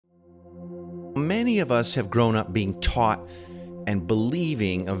many of us have grown up being taught and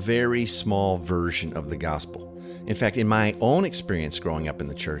believing a very small version of the gospel. In fact, in my own experience growing up in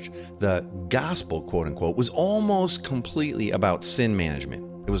the church, the gospel, quote unquote, was almost completely about sin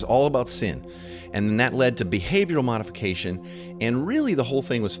management. It was all about sin. And then that led to behavioral modification. And really the whole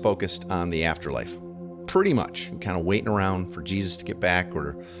thing was focused on the afterlife. Pretty much. Kind of waiting around for Jesus to get back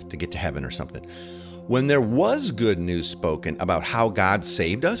or to get to heaven or something. When there was good news spoken about how God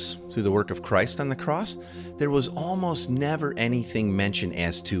saved us through the work of Christ on the cross, there was almost never anything mentioned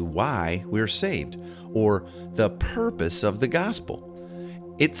as to why we're saved or the purpose of the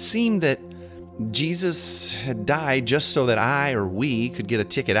gospel. It seemed that Jesus had died just so that I or we could get a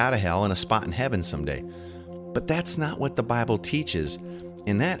ticket out of hell and a spot in heaven someday. But that's not what the Bible teaches,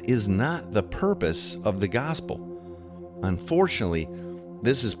 and that is not the purpose of the gospel. Unfortunately,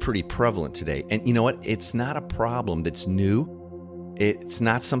 this is pretty prevalent today. And you know what? It's not a problem that's new. It's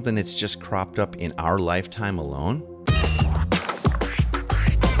not something that's just cropped up in our lifetime alone.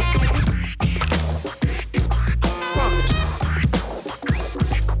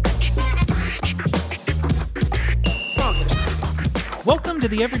 Welcome to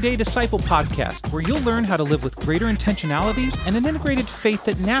the Everyday Disciple Podcast, where you'll learn how to live with greater intentionality and an integrated faith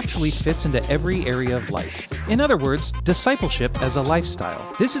that naturally fits into every area of life. In other words, discipleship as a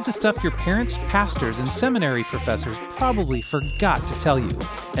lifestyle. This is the stuff your parents, pastors, and seminary professors probably forgot to tell you.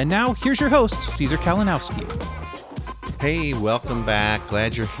 And now, here's your host, Caesar Kalinowski. Hey, welcome back.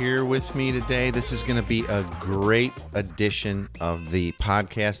 Glad you're here with me today. This is going to be a great edition of the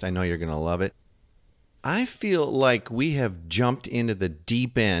podcast. I know you're going to love it. I feel like we have jumped into the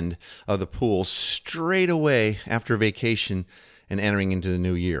deep end of the pool straight away after vacation and entering into the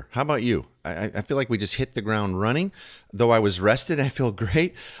new year. How about you? I feel like we just hit the ground running. Though I was rested, I feel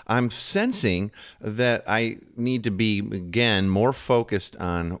great. I'm sensing that I need to be, again, more focused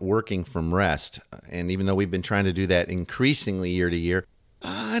on working from rest. And even though we've been trying to do that increasingly year to year,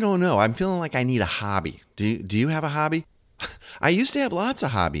 I don't know. I'm feeling like I need a hobby. Do you have a hobby? I used to have lots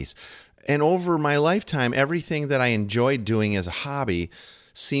of hobbies. And over my lifetime, everything that I enjoyed doing as a hobby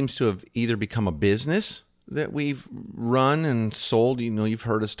seems to have either become a business that we've run and sold. You know, you've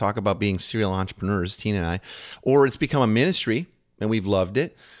heard us talk about being serial entrepreneurs, Tina and I, or it's become a ministry and we've loved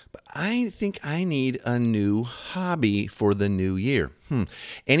it. But I think I need a new hobby for the new year.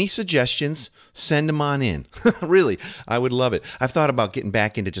 Any suggestions? Send them on in. Really, I would love it. I've thought about getting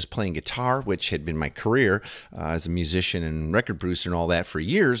back into just playing guitar, which had been my career as a musician and record producer and all that for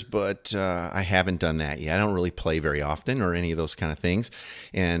years, but I haven't done that yet. I don't really play very often or any of those kind of things.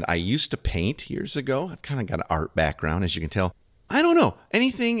 And I used to paint years ago. I've kind of got an art background, as you can tell. I don't know.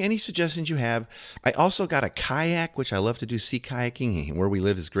 Any suggestions you have? I also got a kayak, which I love to do sea kayaking. Where we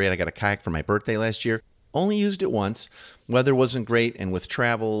live is great. I got a kayak for my birthday last year. Only used it once. Weather wasn't great, and with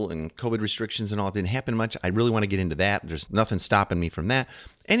travel and COVID restrictions and all, it didn't happen much. I really want to get into that. There's nothing stopping me from that.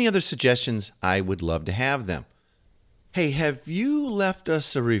 Any other suggestions? I would love to have them. Hey, have you left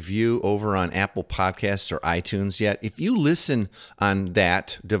us a review over on Apple Podcasts or iTunes yet? If you listen on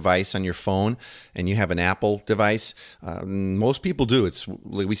that device on your phone and you have an Apple device, most people do.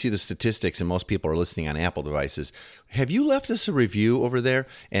 We see the statistics and most people are listening on Apple devices. Have you left us a review over there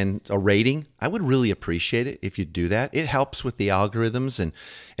and a rating? I would really appreciate it if you do that. It helps with the algorithms and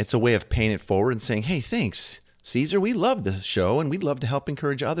it's a way of paying it forward and saying, hey, thanks, Caesar, we love the show, and we'd love to help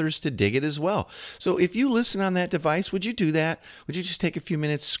encourage others to dig it as well. So if you listen on that device, would you do that? Would you just take a few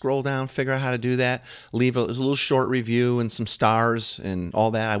minutes, scroll down, figure out how to do that, leave a little short review and some stars and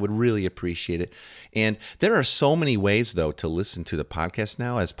all that? I would really appreciate it. And there are so many ways, though, to listen to the podcast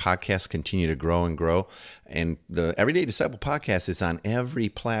now as podcasts continue to grow and grow. And the Everyday Disciple podcast is on every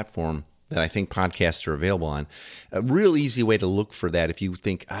platform that I think podcasts are available on. A real easy way to look for that if you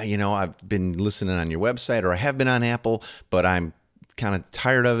think, I've been listening on your website or I have been on Apple, but I'm kind of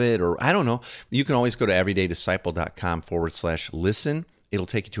tired of it, or I don't know. You can always go to everydaydisciple.com/listen. It'll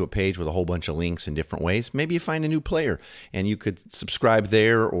take you to a page with a whole bunch of links in different ways. Maybe you find a new player and you could subscribe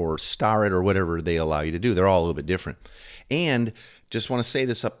there or star it or whatever they allow you to do. They're all a little bit different. And just want to say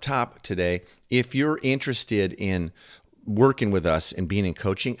this up top today, if you're interested in working with us and being in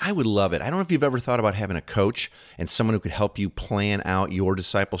coaching, I would love it. I don't know if you've ever thought about having a coach and someone who could help you plan out your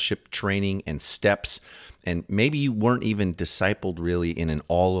discipleship training and steps. And maybe you weren't even discipled really in an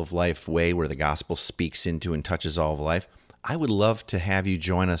all-of-life way where the gospel speaks into and touches all of life. I would love to have you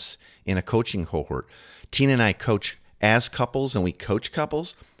join us in a coaching cohort. Tina and I coach as couples and we coach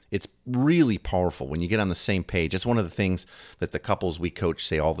couples. It's really powerful when you get on the same page. It's one of the things that the couples we coach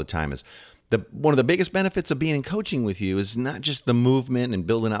say all the time is, one of the biggest benefits of being in coaching with you is not just the movement and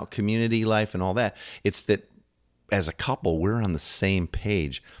building out community life and all that. It's that as a couple, we're on the same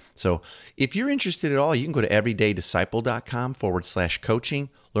page. So if you're interested at all, you can go to everydaydisciple.com/coaching,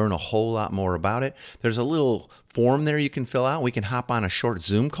 learn a whole lot more about it. There's a little form there you can fill out. We can hop on a short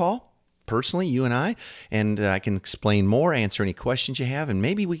Zoom call, personally, you and I can explain more, answer any questions you have, and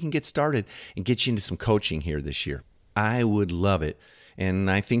maybe we can get started and get you into some coaching here this year. I would love it,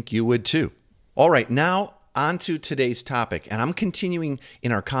 and I think you would too. All right, now on to today's topic, and I'm continuing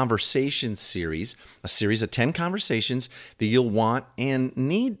in our conversation series, a series of 10 conversations that you'll want and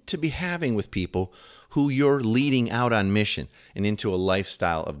need to be having with people who you're leading out on mission and into a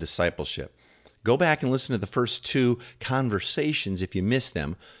lifestyle of discipleship. Go back and listen to the first 2 conversations if you missed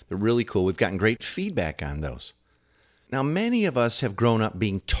them. They're really cool. We've gotten great feedback on those. Now, many of us have grown up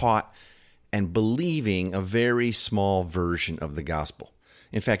being taught and believing a very small version of the gospel.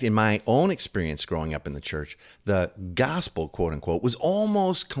 In fact, in my own experience growing up in the church, the gospel, quote unquote, was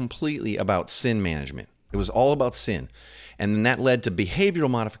almost completely about sin management. It was all about sin. And then that led to behavioral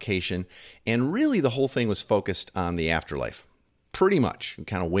modification. And really the whole thing was focused on the afterlife. Pretty much.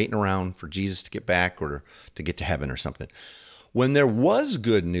 Kind of waiting around for Jesus to get back or to get to heaven or something. When there was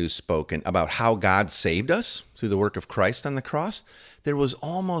good news spoken about how God saved us through the work of Christ on the cross, there was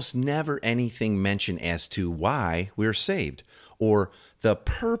almost never anything mentioned as to why we're saved or the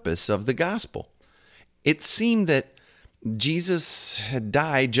purpose of the gospel. It seemed that Jesus had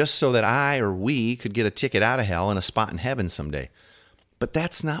died just so that I or we could get a ticket out of hell and a spot in heaven someday. But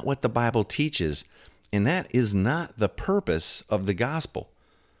that's not what the Bible teaches, and that is not the purpose of the gospel.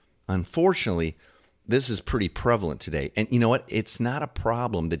 Unfortunately, this is pretty prevalent today. And you know what? It's not a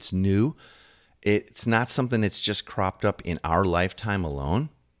problem that's new. It's not something that's just cropped up in our lifetime alone.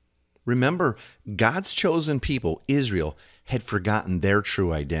 Remember, God's chosen people, Israel, had forgotten their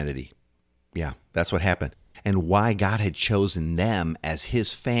true identity. Yeah, that's what happened. And why God had chosen them as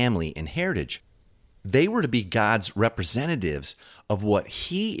his family and heritage. They were to be God's representatives of what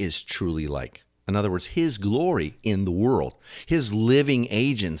he is truly like. In other words, his glory in the world, his living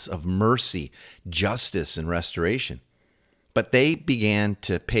agents of mercy, justice, and restoration. But they began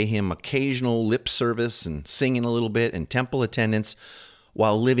to pay him occasional lip service and singing a little bit and temple attendance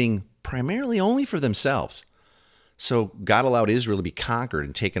while living primarily only for themselves. So God allowed Israel to be conquered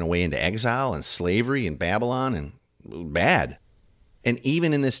and taken away into exile and slavery in Babylon, and bad. And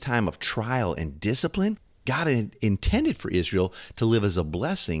even in this time of trial and discipline, God had intended for Israel to live as a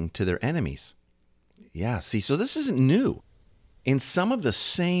blessing to their enemies. Yeah, see, so this isn't new. In some of the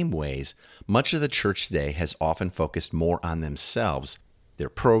same ways, much of the church today has often focused more on themselves, their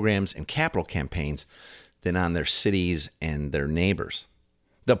programs and capital campaigns, than on their cities and their neighbors.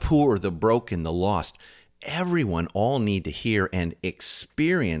 The poor, the broken, the lost, everyone all need to hear and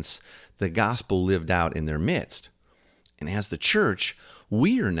experience the gospel lived out in their midst. And as the church,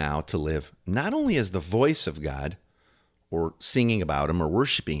 we are now to live not only as the voice of God, or singing about him or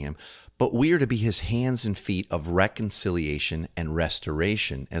worshiping him, but we are to be his hands and feet of reconciliation and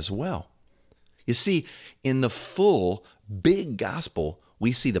restoration as well. You see, in the full, big gospel,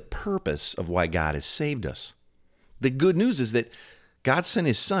 we see the purpose of why God has saved us. The good news is that God sent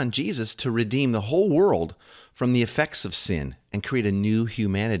his son, Jesus, to redeem the whole world from the effects of sin and create a new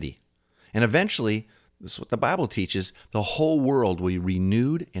humanity. And eventually, this is what the Bible teaches, the whole world will be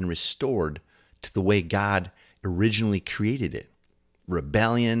renewed and restored to the way God originally created it.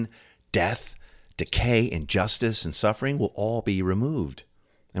 Rebellion, death, decay, injustice, and suffering will all be removed.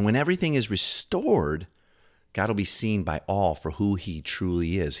 And when everything is restored, God will be seen by all for who he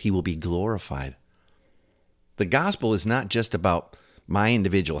truly is. He will be glorified. The gospel is not just about my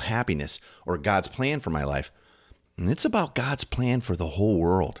individual happiness or God's plan for my life. It's about God's plan for the whole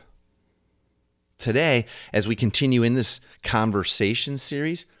world. Today, as we continue in this conversation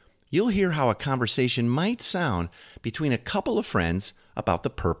series, you'll hear how a conversation might sound between a couple of friends about the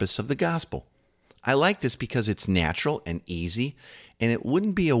purpose of the gospel. I like this because it's natural and easy, and it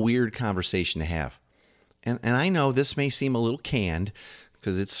wouldn't be a weird conversation to have. And I know this may seem a little canned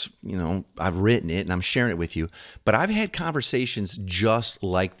because it's, I've written it and I'm sharing it with you, but I've had conversations just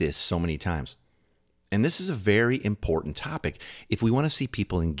like this so many times. And this is a very important topic if we want to see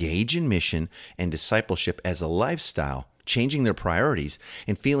people engage in mission and discipleship as a lifestyle, changing their priorities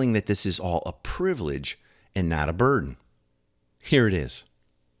and feeling that this is all a privilege and not a burden. Here it is.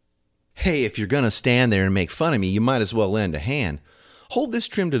 Hey, if you're going to stand there and make fun of me, you might as well lend a hand. Hold this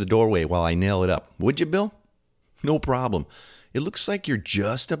trim to the doorway while I nail it up. Would you, Bill? No problem. It looks like you're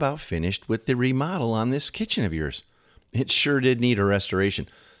just about finished with the remodel on this kitchen of yours. It sure did need a restoration.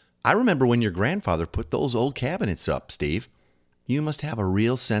 I remember when your grandfather put those old cabinets up, Steve. You must have a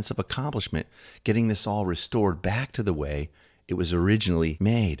real sense of accomplishment getting this all restored back to the way it was originally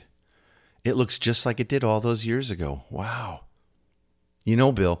made. It looks just like it did all those years ago. Wow. You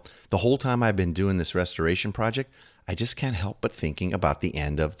know, Bill, the whole time I've been doing this restoration project, I just can't help but thinking about the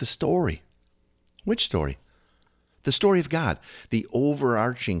end of the story. Which story? The story of God, the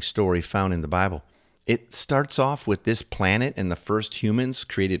overarching story found in the Bible. It starts off with this planet and the first humans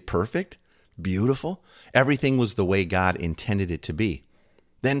created perfect, beautiful. Everything was the way God intended it to be.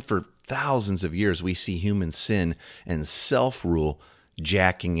 Then for thousands of years, we see human sin and self-rule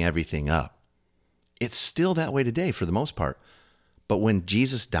jacking everything up. It's still that way today for the most part. But when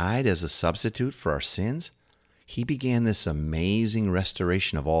Jesus died as a substitute for our sins, he began this amazing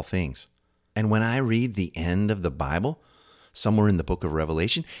restoration of all things. And when I read the end of the Bible, somewhere in the book of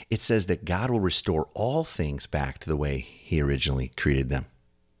Revelation, it says that God will restore all things back to the way he originally created them.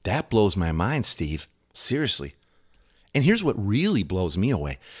 That blows my mind, Steve. Seriously. And here's what really blows me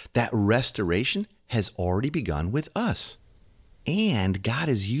away. That restoration has already begun with us. And God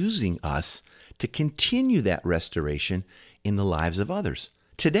is using us to continue that restoration in the lives of others.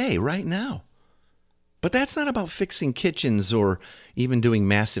 Today, right now. But that's not about fixing kitchens or even doing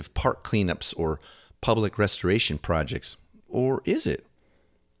massive park cleanups or public restoration projects. Or is it?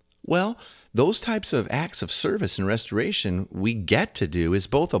 Well, those types of acts of service and restoration we get to do is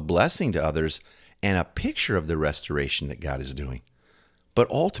both a blessing to others and a picture of the restoration that God is doing. But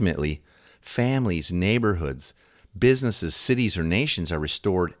ultimately, families, neighborhoods, businesses, cities, or nations are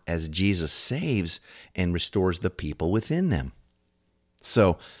restored as Jesus saves and restores the people within them.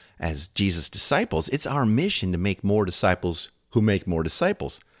 So, as Jesus' disciples, it's our mission to make more disciples who make more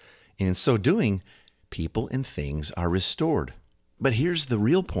disciples. And in so doing, people and things are restored. But here's the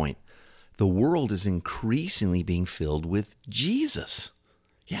real point. The world is increasingly being filled with Jesus.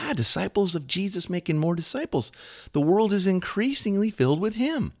 Yeah, disciples of Jesus making more disciples. The world is increasingly filled with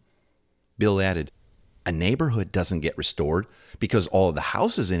him. Bill added, a neighborhood doesn't get restored because all of the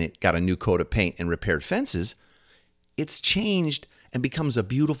houses in it got a new coat of paint and repaired fences. It's changed and becomes a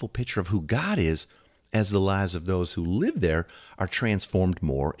beautiful picture of who God is as the lives of those who live there are transformed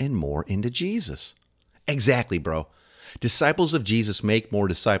more and more into Jesus. Exactly, bro. Disciples of Jesus make more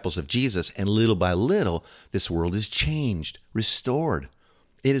disciples of Jesus, and little by little, this world is changed, restored.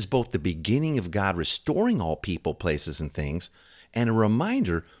 It is both the beginning of God restoring all people, places, and things, and a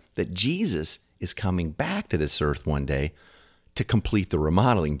reminder that Jesus is coming back to this earth one day to complete the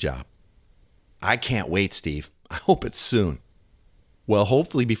remodeling job. I can't wait, Steve. I hope it's soon. Well,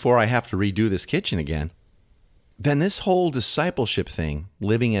 hopefully before I have to redo this kitchen again. Then this whole discipleship thing,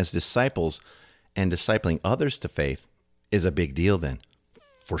 living as disciples and discipling others to faith, is a big deal then.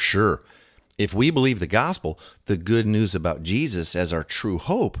 For sure. If we believe the gospel, the good news about Jesus as our true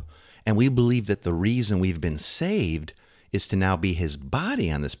hope, and we believe that the reason we've been saved is to now be his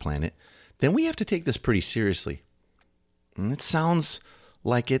body on this planet, then we have to take this pretty seriously. And it sounds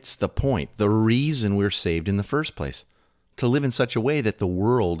like it's the point, the reason we're saved in the first place. To live in such a way that the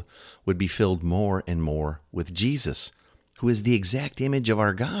world would be filled more and more with Jesus, who is the exact image of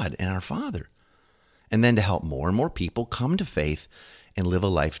our God and our Father. And then to help more and more people come to faith and live a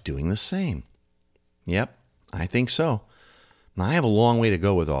life doing the same. Yep, I think so. Now, I have a long way to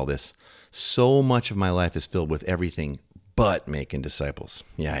go with all this. So much of my life is filled with everything but making disciples.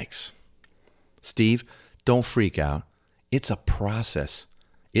 Yikes. Steve, don't freak out. It's a process.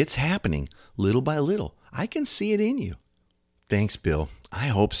 It's happening little by little. I can see it in you. Thanks, Bill. I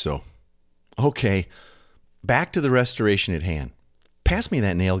hope so. Okay, back to the restoration at hand. Pass me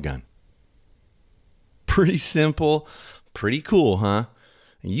that nail gun. Pretty simple, pretty cool, huh?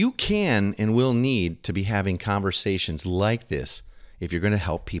 You can and will need to be having conversations like this if you're going to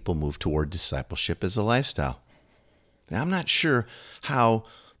help people move toward discipleship as a lifestyle. Now, I'm not sure how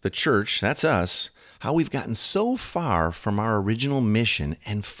the church, that's us, how we've gotten so far from our original mission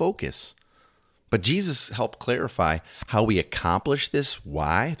and focus. But Jesus helped clarify how we accomplish this,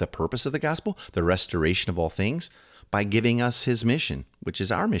 why, the purpose of the gospel, the restoration of all things, by giving us his mission, which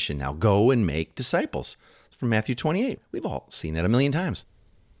is our mission now. Go and make disciples. It's from Matthew 28. We've all seen that a million times.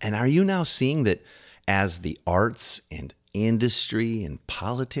 And are you now seeing that as the arts and industry and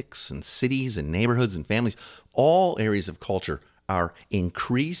politics and cities and neighborhoods and families, all areas of culture are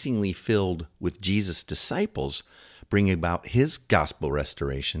increasingly filled with Jesus' disciples, bringing about his gospel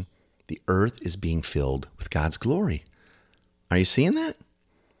restoration, the earth is being filled with God's glory. Are you seeing that?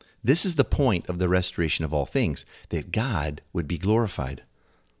 This is the point of the restoration of all things, that God would be glorified.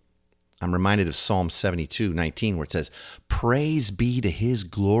 I'm reminded of Psalm 72:19, where it says, "Praise be to his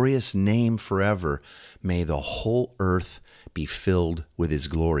glorious name forever. May the whole earth be filled with his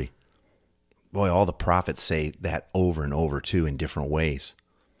glory." Boy, all the prophets say that over and over, too, in different ways.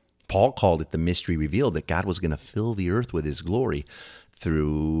 Paul called it the mystery revealed, that God was going to fill the earth with his glory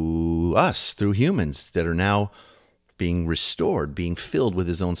through us, through humans that are now being restored, being filled with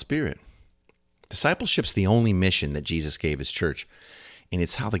his own Spirit. Discipleship's the only mission that Jesus gave his church, and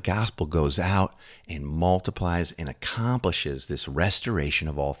it's how the gospel goes out and multiplies and accomplishes this restoration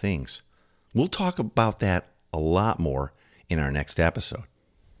of all things. We'll talk about that a lot more in our next episode.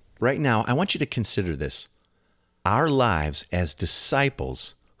 Right now, I want you to consider this. Our lives as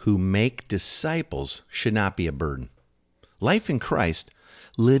disciples who make disciples should not be a burden. Life in Christ,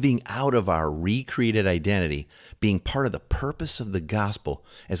 living out of our recreated identity, being part of the purpose of the gospel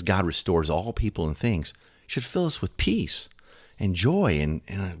as God restores all people and things, should fill us with peace and joy and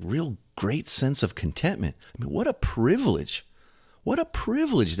a real great sense of contentment. I mean, what a privilege. What a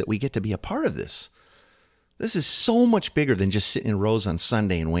privilege that we get to be a part of this. This is so much bigger than just sitting in rows on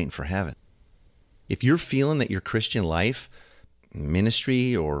Sunday and waiting for heaven. If you're feeling that your Christian life,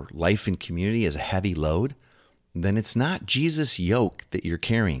 ministry, or life in community is a heavy load, then it's not Jesus' yoke that you're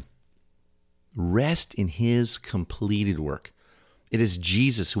carrying. Rest in his completed work. It is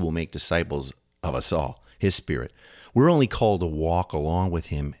Jesus who will make disciples of us all, his Spirit. We're only called to walk along with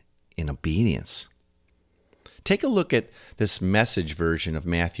him in obedience. Take a look at this Message version of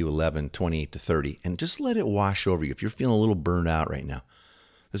Matthew 11:28-30, and just let it wash over you if you're feeling a little burned out right now.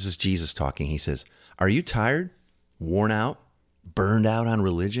 This is Jesus talking. He says, "Are you tired, worn out, burned out on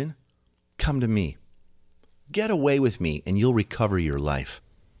religion? Come to me. Get away with me, and you'll recover your life.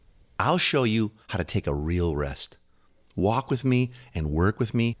 I'll show you how to take a real rest. Walk with me and work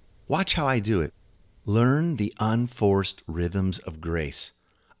with me. Watch how I do it. Learn the unforced rhythms of grace.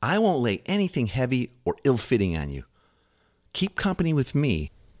 I won't lay anything heavy or ill-fitting on you. Keep company with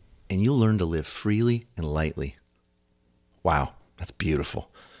me, and you'll learn to live freely and lightly." Wow, that's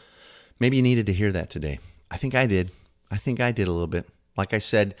beautiful. Maybe you needed to hear that today. I think I did. I did a little bit. Like I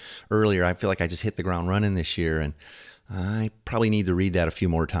said earlier, I feel like I just hit the ground running this year, and I probably need to read that a few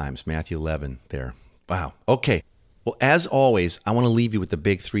more times. Matthew 11 there. Wow. Okay. Well, as always, I want to leave you with the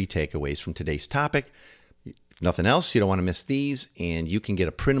big 3 takeaways from today's topic. If nothing else, you don't want to miss these, and you can get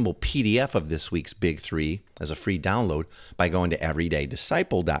a printable PDF of this week's big 3 as a free download by going to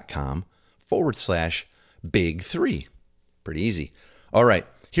everydaydisciple.com/big3. Pretty easy. All right.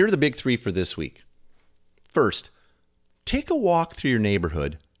 Here are the big 3 for this week. First, take a walk through your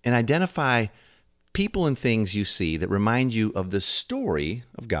neighborhood and identify people and things you see that remind you of the story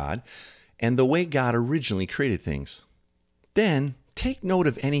of God and the way God originally created things. Then, take note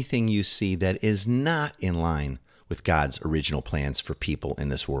of anything you see that is not in line with God's original plans for people in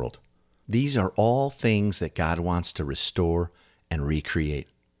this world. These are all things that God wants to restore and recreate.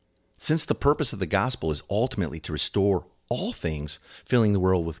 Since the purpose of the gospel is ultimately to restore all things, filling the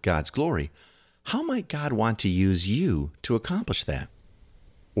world with God's glory, how might God want to use you to accomplish that?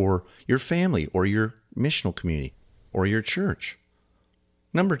 Or your family, or your missional community, or your church?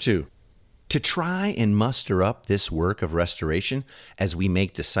 Number 2, to try and muster up this work of restoration as we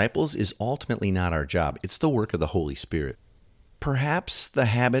make disciples is ultimately not our job. It's the work of the Holy Spirit. Perhaps the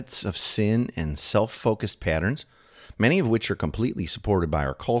habits of sin and self-focused patterns, many of which are completely supported by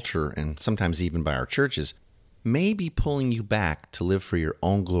our culture and sometimes even by our churches, may be pulling you back to live for your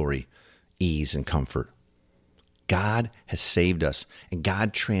own glory, ease, and comfort. God has saved us, and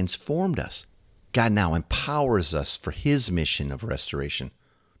God transformed us. God now empowers us for his mission of restoration.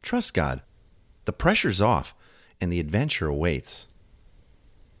 Trust God. The pressure's off, and the adventure awaits.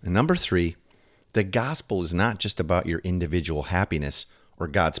 And number 3, the gospel is not just about your individual happiness or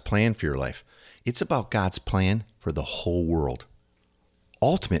God's plan for your life. It's about God's plan for the whole world.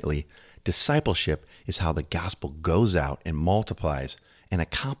 Ultimately, discipleship is how the gospel goes out and multiplies and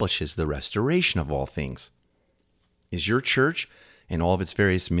accomplishes the restoration of all things. Is your church and all of its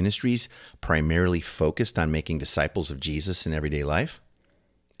various ministries primarily focused on making disciples of Jesus in everyday life?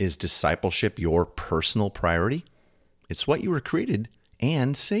 Is discipleship your personal priority? It's what you were created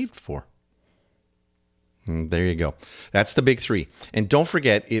and saved for. There you go. That's the big 3. And don't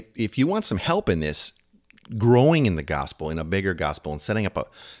forget, if you want some help in this, growing in the gospel, in a bigger gospel, and setting up a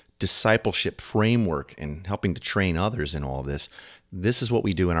discipleship framework and helping to train others in all of this, this is what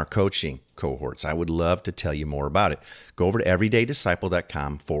we do in our coaching cohorts. I would love to tell you more about it. Go over to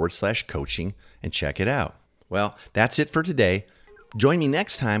everydaydisciple.com/coaching and check it out. Well, that's it for today. Join me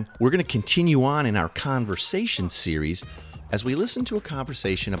next time. We're going to continue on in our conversation series as we listen to a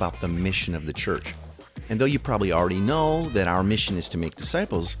conversation about the mission of the church. And though you probably already know that our mission is to make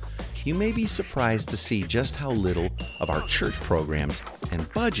disciples, you may be surprised to see just how little of our church programs and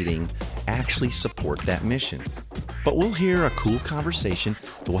budgeting actually support that mission. But we'll hear a cool conversation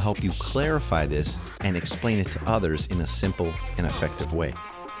that will help you clarify this and explain it to others in a simple and effective way.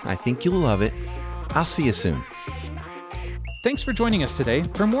 I think you'll love it. I'll see you soon. Thanks for joining us today.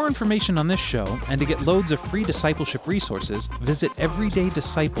 For more information on this show and to get loads of free discipleship resources, visit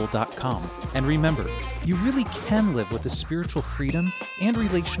everydaydisciple.com. And remember, you really can live with the spiritual freedom and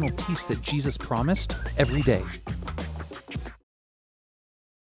relational peace that Jesus promised every day.